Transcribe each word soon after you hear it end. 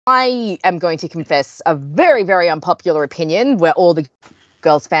I am going to confess a very, very unpopular opinion where all the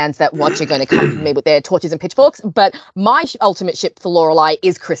Girls fans that watch are going to come to me with their torches and pitchforks. But my ultimate ship for Lorelai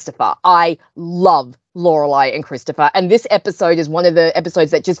is Christopher. I love Lorelai and Christopher. And this episode is one of the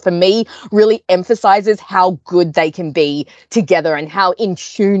episodes that just, for me, really emphasizes how good they can be together and how in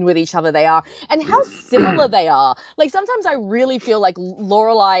tune with each other they are and how similar they are. Like, sometimes I really feel like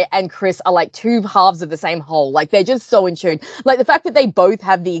Lorelai and Chris are like two halves of the same whole. Like, they're just so in tune. Like, the fact that they both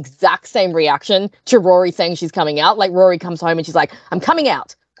have the exact same reaction to Rory saying she's coming out. Like, Rory comes home and she's like, I'm coming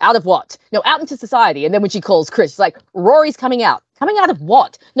out. Out of what? No, out into society. And then when she calls Chris, she's like, Rory's coming out. Coming out of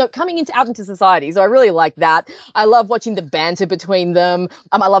what? No, out into society. So I really like that. I love watching the banter between them.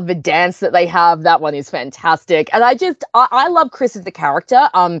 I love the dance that they have. That one is fantastic. And I love Chris as the character.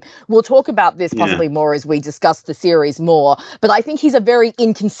 We'll talk about this possibly more as we discuss the series more. But I think he's a very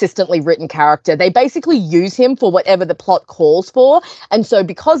inconsistently written character. They basically use him for whatever the plot calls for. And so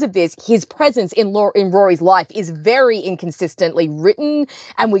because of this, his presence in Rory's life is very inconsistently written.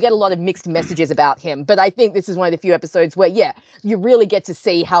 And we get a lot of mixed messages about him. But I think this is one of the few episodes where, you really get to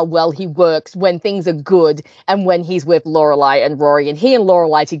see how well he works when things are good and when he's with Lorelai and Rory. And he and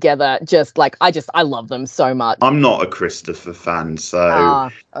Lorelai together, I love them so much. I'm not a Christopher fan, so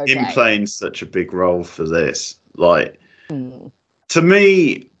him playing such a big role for this, like, to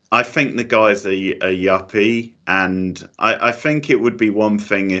me, I think the guy's a yuppie, and I think it would be one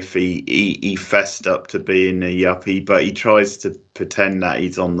thing if he fessed up to being a yuppie, but he tries to pretend that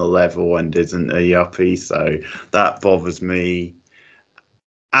he's on the level and isn't a yuppie, so that bothers me.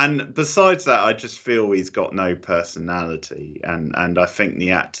 And besides that, I just feel he's got no personality, and I think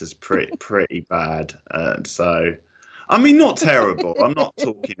the actor's pretty bad. So, I mean, not terrible. I'm not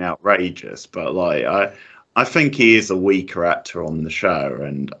talking outrageous, but like I think he is a weaker actor on the show,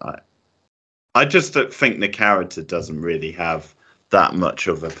 and I just don't think the character doesn't really have that much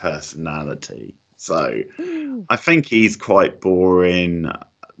of a personality. So I think he's quite boring.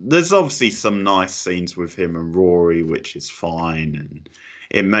 There's obviously some nice scenes with him and Rory, which is fine, and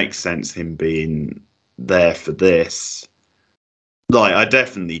it makes sense him being there for this. Like, I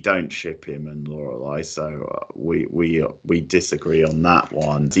definitely don't ship him and Lorelai, so we disagree on that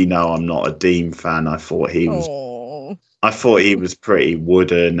one. You know, I'm not a Dean fan. I thought he was pretty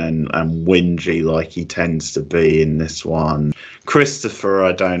wooden and whingy, like he tends to be in this one. Christopher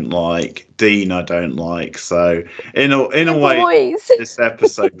I don't like. Dean I don't like. So in a way, this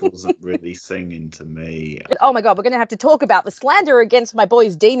episode wasn't really singing to me. Oh my God, we're going to have to talk about the slander against my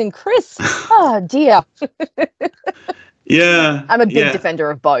boys Dean and Chris. Oh dear. Yeah. I'm a big defender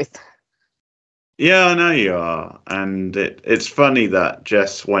of both. Yeah, I know you are. And it's funny that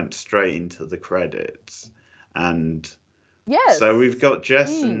Jess went straight into the credits. And so we've got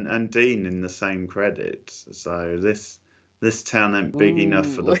Jess and Dean in the same credits. So this town ain't big enough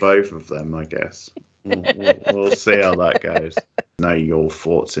for the both of them, I guess. We'll see how that goes. Know your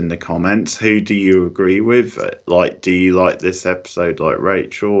thoughts in the comments. Who do you agree with? Like, do you like this episode like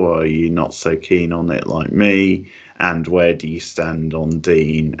Rachel, or are you not so keen on it like me? And where do you stand on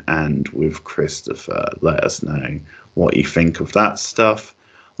Dean and with Christopher? Let us know what you think of that stuff.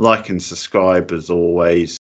 Like and subscribe as always.